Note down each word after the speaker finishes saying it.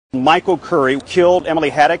Michael Curry killed Emily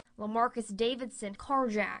Haddock. LaMarcus Davidson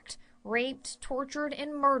carjacked, raped, tortured,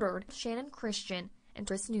 and murdered Shannon Christian and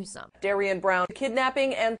Chris Newsom. Darian Brown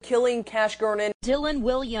kidnapping and killing Cash Gernon. Dylan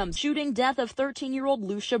Williams shooting death of 13-year-old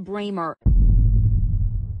Lucia Bramer.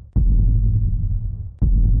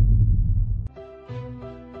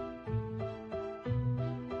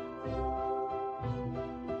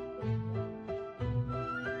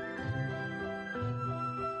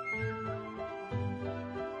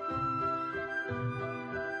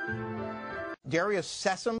 Darius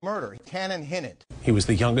Sessom murder, Tannen Hinnant. He was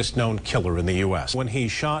the youngest known killer in the U.S. when he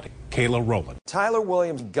shot Kayla Rowland. Tyler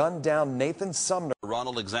Williams gunned down Nathan Sumner.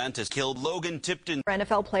 Ronald Exantis killed Logan Tipton.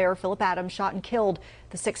 NFL player Philip Adams shot and killed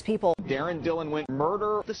the 6 people. Darren Dillon went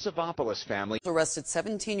murder. The Savopoulos family arrested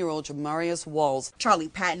 17-year-old Jamarius Walls. Charlie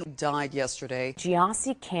Patton died yesterday.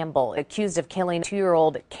 Giossi Campbell accused of killing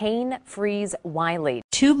 2-year-old Kane Freeze Wiley.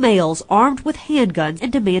 2 males armed with handguns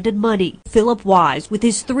and demanded money. Philip Wise, with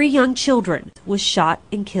his 3 young children, was shot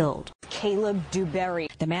and killed. Caleb Dewberry,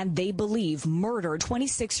 the man they believe murdered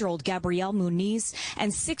 26-year-old Gabrielle Muniz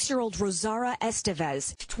and 6-year-old Rosara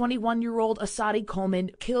Estevez. 21-year-old Asadi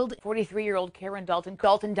Coleman killed 43-year-old Karen Dalton.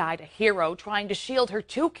 Dalton died a hero trying to shield her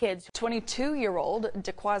 2 kids. 22-year-old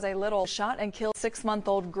DeQuaze Little shot and killed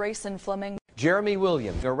 6-month-old Grayson Fleming. Jeremy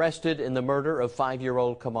Williams arrested in the murder of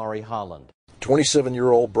 5-year-old Kamari Holland.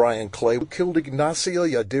 27-year-old Brian Clay killed Ignacia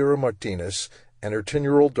Yadira Martinez and her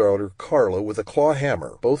 10-year-old daughter Carla with a claw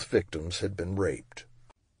hammer. Both victims had been raped.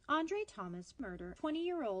 Andre Thomas murdered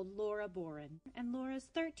 20-year-old Laura Boren and Laura's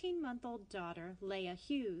 13-month-old daughter Leah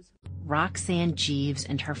Hughes. Roxanne Jeeves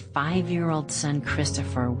and her 5-year-old son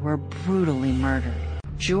Christopher were brutally murdered.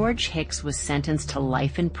 George Hicks was sentenced to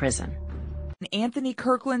life in prison. Anthony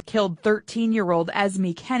Kirkland killed 13-year-old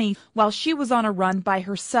Esme Kenny while she was on a run by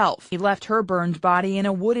herself. He left her burned body in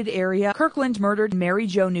a wooded area. Kirkland murdered Mary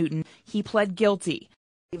Jo Newton. He pled guilty.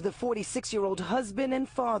 The 46-year-old husband and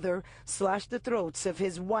father slashed the throats of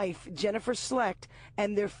his wife, Jennifer Slecht,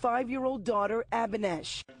 and their 5-year-old daughter,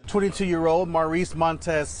 Abinesh. 22-year-old Maurice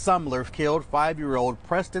Montez Sumler killed 5-year-old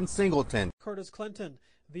Preston Singleton. Curtis Clinton,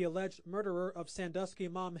 the alleged murderer of Sandusky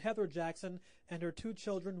mom Heather Jackson and her 2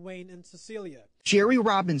 children, Wayne and Cecilia. Jerry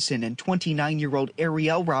Robinson and 29-year-old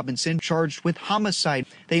Ariel Robinson charged with homicide.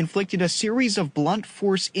 They inflicted a series of blunt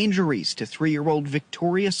force injuries to 3-year-old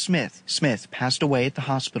Victoria Smith. Smith passed away at the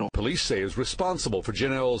hospital. Police say is responsible for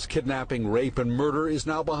Janelle's kidnapping, rape, and murder is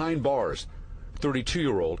now behind bars.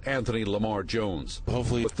 32-year-old Anthony Lamar Jones.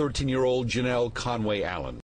 Hopefully, 13-year-old Janelle Conway Allen.